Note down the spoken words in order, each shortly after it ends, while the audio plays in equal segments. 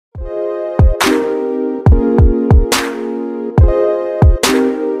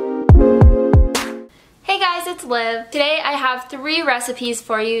it's Liv. Today I have 3 recipes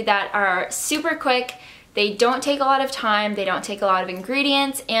for you that are super quick. They don't take a lot of time, they don't take a lot of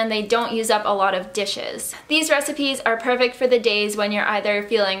ingredients, and they don't use up a lot of dishes. These recipes are perfect for the days when you're either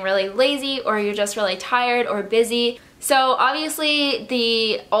feeling really lazy or you're just really tired or busy. So obviously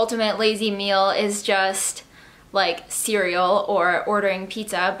the ultimate lazy meal is just like cereal or ordering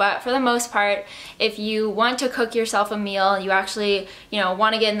pizza, but for the most part, if you want to cook yourself a meal, you actually,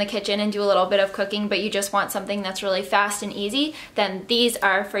 want to get in the kitchen and do a little bit of cooking, but you just want something that's really fast and easy, then these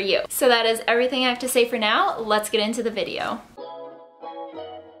are for you. So that is everything I have to say for now. Let's get into the video.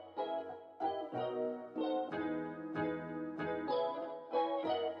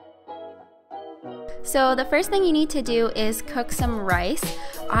 So the first thing you need to do is cook some rice.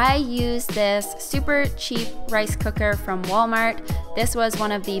 I use this super cheap rice cooker from Walmart. This was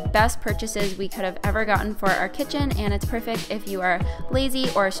one of the best purchases we could have ever gotten for our kitchen, and it's perfect if you are lazy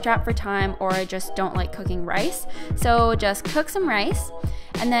or strapped for time or just don't like cooking rice. So just cook some rice,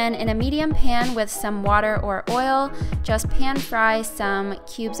 and then in a medium pan with some water or oil, just pan fry some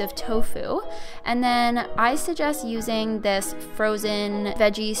cubes of tofu. And then I suggest using this frozen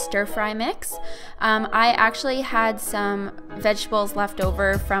veggie stir fry mix. I actually had some vegetables left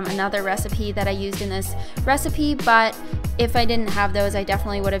over from another recipe that I used in this recipe, but if I didn't have those, I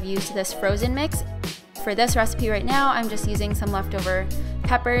definitely would have used this frozen mix. For this recipe right now, I'm just using some leftover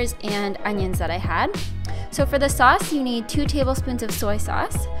peppers and onions that I had. So for the sauce, you need 2 tablespoons of soy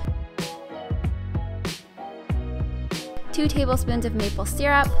sauce, 2 tablespoons of maple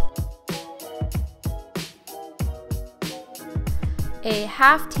syrup, a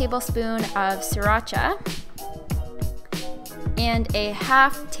half tablespoon of sriracha, and a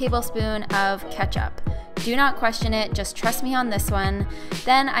half tablespoon of ketchup. Do not question it, just trust me on this one.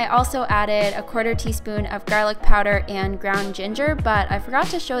 Then I also added a 1/4 teaspoon of garlic powder and ground ginger, but I forgot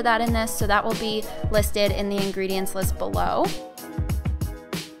to show that in this, so that will be listed in the ingredients list below.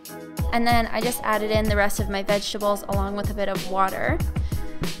 And then I just added in the rest of my vegetables along with a bit of water.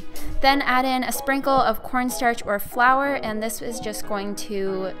 Then add in a sprinkle of cornstarch or flour, and this is just going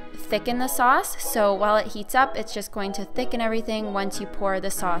to thicken the sauce. So while it heats up, it's just going to thicken everything once you pour the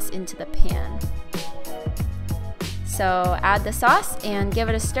sauce into the pan. So add the sauce and give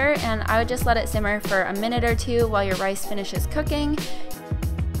it a stir, and I would just let it simmer for a minute or 2 while your rice finishes cooking.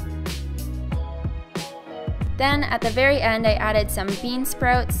 Then at the very end, I added some bean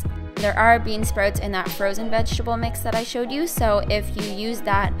sprouts. There are bean sprouts in that frozen vegetable mix that I showed you, so if you use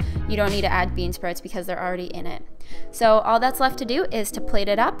that, you don't need to add bean sprouts because they're already in it. So all that's left to do is to plate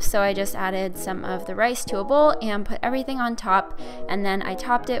it up. So I just added some of the rice to a bowl and put everything on top, and then I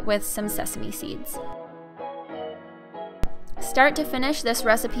topped it with some sesame seeds. Start to finish, this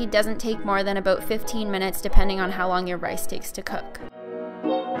recipe doesn't take more than about 15 minutes depending on how long your rice takes to cook.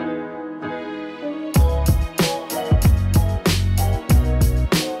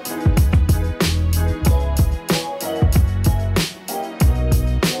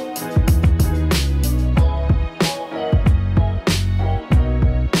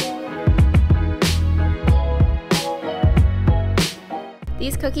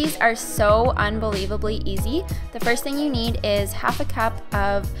 These cookies are so unbelievably easy. The first thing you need is half a cup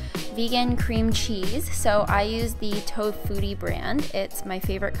of vegan cream cheese. So I use the Tofutti brand. It's my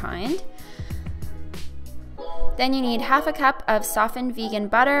favorite kind. Then you need half a cup of softened vegan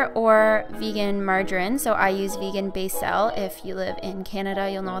butter or vegan margarine. So I use vegan basil. If you live in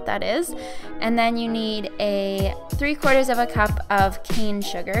Canada, you'll know what that is. And then you need a 3/4 of a cup of cane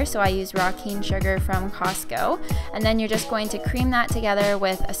sugar. So I use raw cane sugar from Costco. And then you're just going to cream that together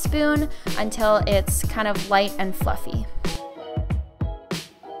with a spoon until it's kind of light and fluffy.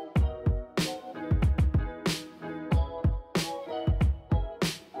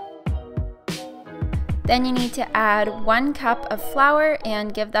 Then you need to add 1 cup of flour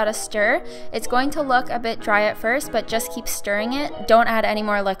and give that a stir. It's going to look a bit dry at first, but just keep stirring it. Don't add any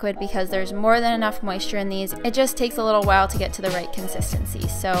more liquid because there's more than enough moisture in these. It just takes a little while to get to the right consistency,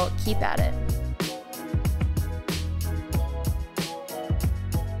 so keep at it.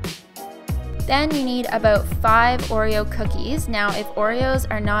 Then you need about 5 Oreo cookies. Now, if Oreos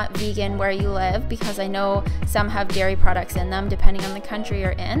are not vegan where you live, because I know some have dairy products in them depending on the country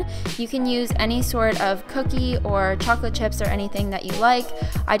you're in, you can use any sort of cookie or chocolate chips or anything that you like.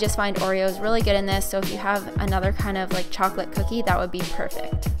 I just find Oreos really good in this, so if you have another kind of like chocolate cookie, that would be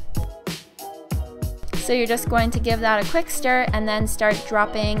perfect. So you're just going to give that a quick stir and then start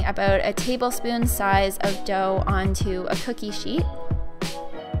dropping about a tablespoon size of dough onto a cookie sheet.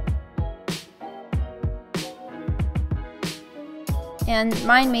 And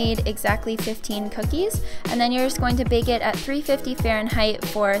mine made exactly 15 cookies, and then you're just going to bake it at 350 Fahrenheit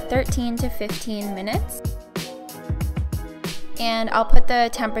for 13 to 15 minutes. and I'll put the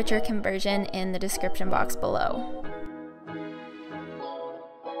temperature conversion in the description box below.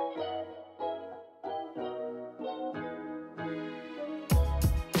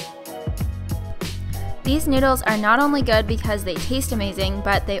 These noodles are not only good because they taste amazing,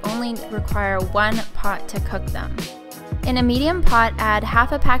 but they only require 1 pot to cook them. In a medium pot, add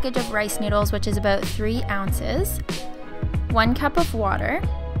half a package of rice noodles, which is about 3 ounces, 1 cup of water,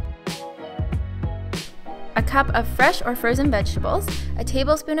 a cup of fresh or frozen vegetables, a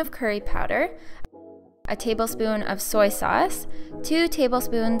tablespoon of curry powder, a tablespoon of soy sauce, 2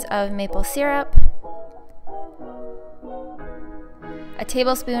 tablespoons of maple syrup, a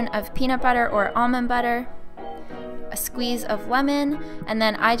tablespoon of peanut butter or almond butter, a squeeze of lemon, and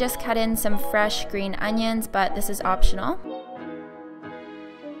then I just cut in some fresh green onions, but this is optional.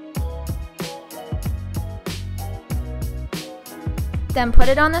 Then put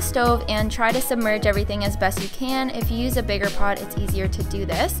it on the stove and try to submerge everything as best you can. If you use a bigger pot, it's easier to do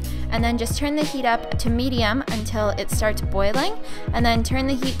this. And then just turn the heat up to medium until it starts boiling, and then turn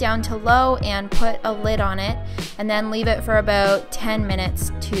the heat down to low and put a lid on it, and then leave it for about 10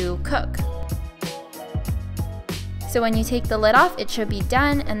 minutes to cook. So when you take the lid off, it should be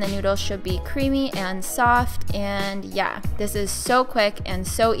done and the noodles should be creamy and soft, and yeah, this is so quick and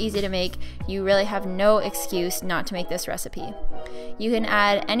so easy to make. You really have no excuse not to make this recipe. You can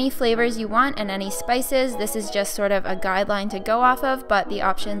add any flavors you want and any spices. This is just sort of a guideline to go off of, but the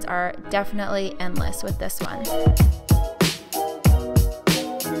options are definitely endless with this one.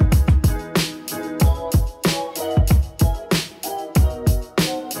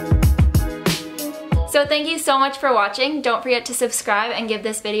 So thank you so much for watching. Don't forget to subscribe and give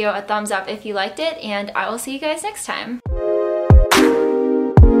this video a thumbs up if you liked it, and I will see you guys next time.